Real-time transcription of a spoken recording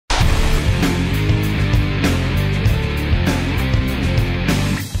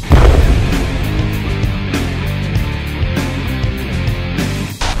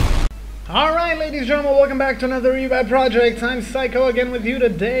ladies and gentlemen, welcome back to another Remade project. I'm Psycho again with you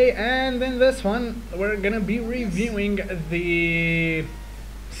today, and in this one, we're gonna be reviewing the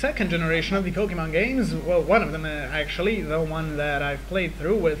second generation of the Pokemon games. Well, one of them actually, the one that I've played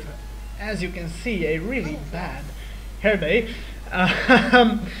through with, as you can see, a really bad hair day.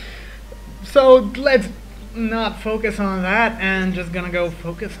 So let's not focus on that, and just gonna go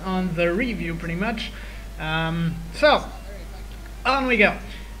focus on the review pretty much. So, on we go.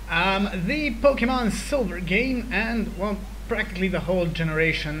 The Pokemon Silver game and, well, practically the whole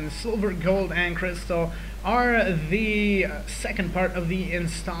generation, Silver, Gold, and Crystal, are the second part of the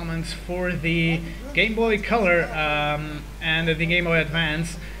installments for the Game Boy Color and the Game Boy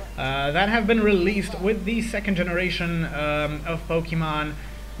Advance that have been released with the second generation of Pokemon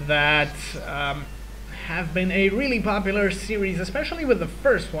that have been a really popular series, especially with the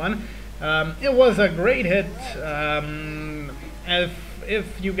first one. It was a great hit.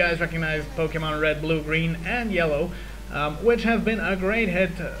 If you guys recognize Pokemon Red, Blue, Green, and Yellow, which have been a great hit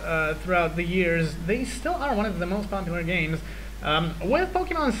throughout the years, they still are one of the most popular games, with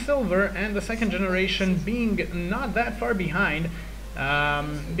Pokemon Silver and the second generation being not that far behind,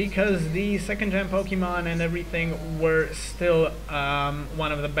 because the second gen Pokemon and everything were still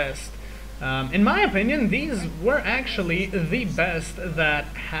one of the best. In my opinion, these were actually the best that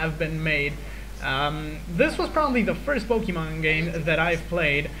have been made. This was probably the first Pokemon game that I've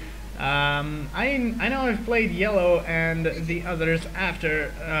played. I know I've played Yellow and the others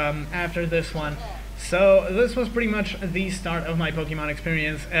after this one, so this was pretty much the start of my Pokemon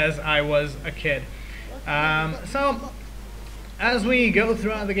experience as I was a kid. So as we go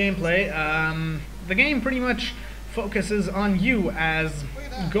throughout the gameplay, the game pretty much focuses on you as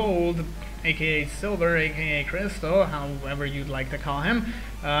Gold, aka Silver, aka Crystal, however you'd like to call him.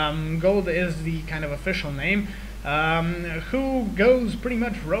 Gold is the kind of official name, who goes pretty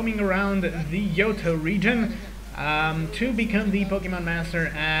much roaming around the Johto region to become the Pokemon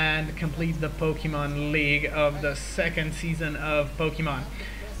Master and complete the Pokemon League of the second season of Pokemon.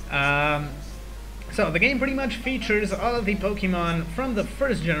 So the game pretty much features all of the Pokemon from the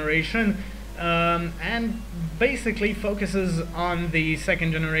first generation, and basically focuses on the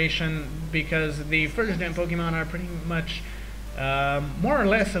second generation because the first gen Pokemon are pretty much more or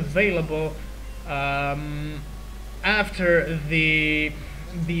less available after the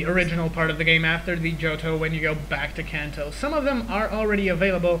original part of the game, after the Johto, when you go back to Kanto. Some of them are already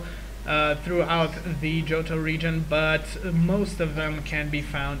available throughout the Johto region, but most of them can be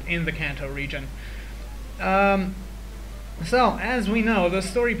found in the Kanto region. So, as we know, the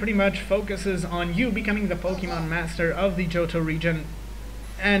story pretty much focuses on you becoming the Pokemon Master of the Johto region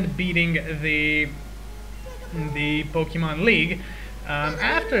and beating the Pokemon League.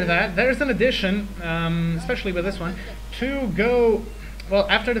 After that, there's an addition, especially with this one, to go... Well,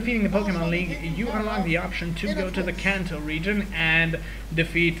 after defeating the Pokemon League, you unlock the option to go to the Kanto region and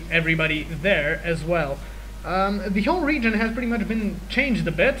defeat everybody there as well. The whole region has pretty much been changed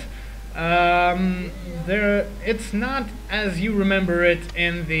a bit. It's not as you remember it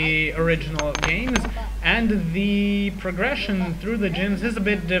in the original games, and the progression through the gyms is a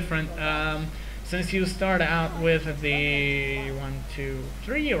bit different, since you start out with the 1, 2,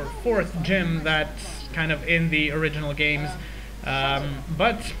 3 or 4th gym that's kind of in the original games,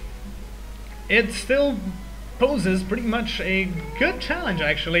 but it still poses pretty much a good challenge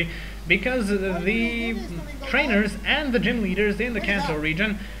actually, because the trainers and the gym leaders in the Kanto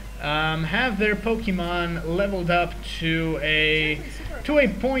region have their Pokemon leveled up to a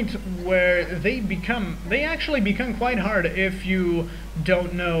point where they actually become quite hard if you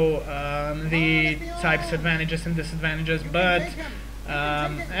don't know the types advantages and disadvantages, but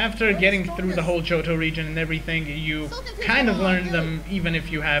after getting through the whole Johto region and everything, you kind of learn them even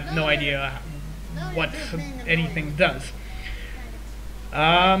if you have no idea what anything does.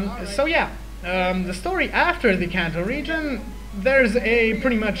 So yeah, the story after the Kanto region, there's a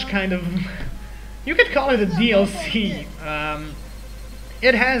pretty much kind of, you could call it a DLC.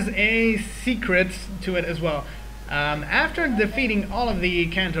 It has a secret to it as well. After defeating all of the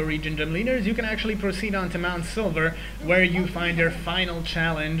Kanto region gym leaders, you can actually proceed on to Mount Silver, where you find your final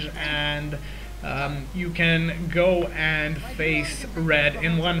challenge, and you can go and face Red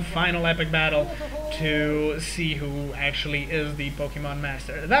in one final epic battle to see who actually is the Pokemon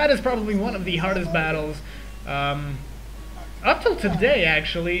Master. That is probably one of the hardest battles up till today,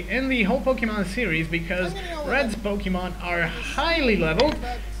 actually, in the whole Pokemon series, because Red's Pokemon are highly leveled,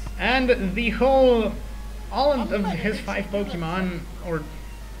 and all of his 5 Pokemon, or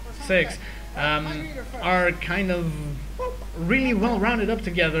 6, are kind of really well rounded up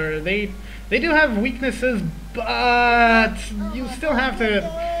together. They do have weaknesses, but you still have to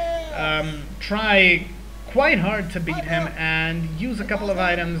try quite hard to beat him and use a couple of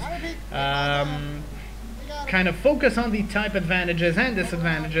items, kind of focus on the type advantages and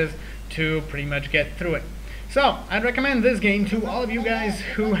disadvantages to pretty much get through it. So, I'd recommend this game to all of you guys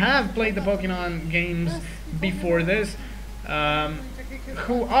who have played the Pokemon games before this,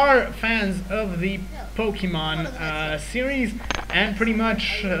 who are fans of the Pokemon series and pretty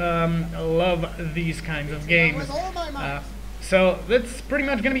much love these kinds of games. So that's pretty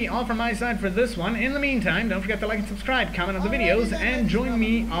much going to be all from my side for this one. In the meantime, don't forget to like and subscribe, comment on the videos, and join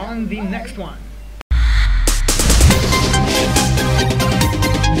me on the next one.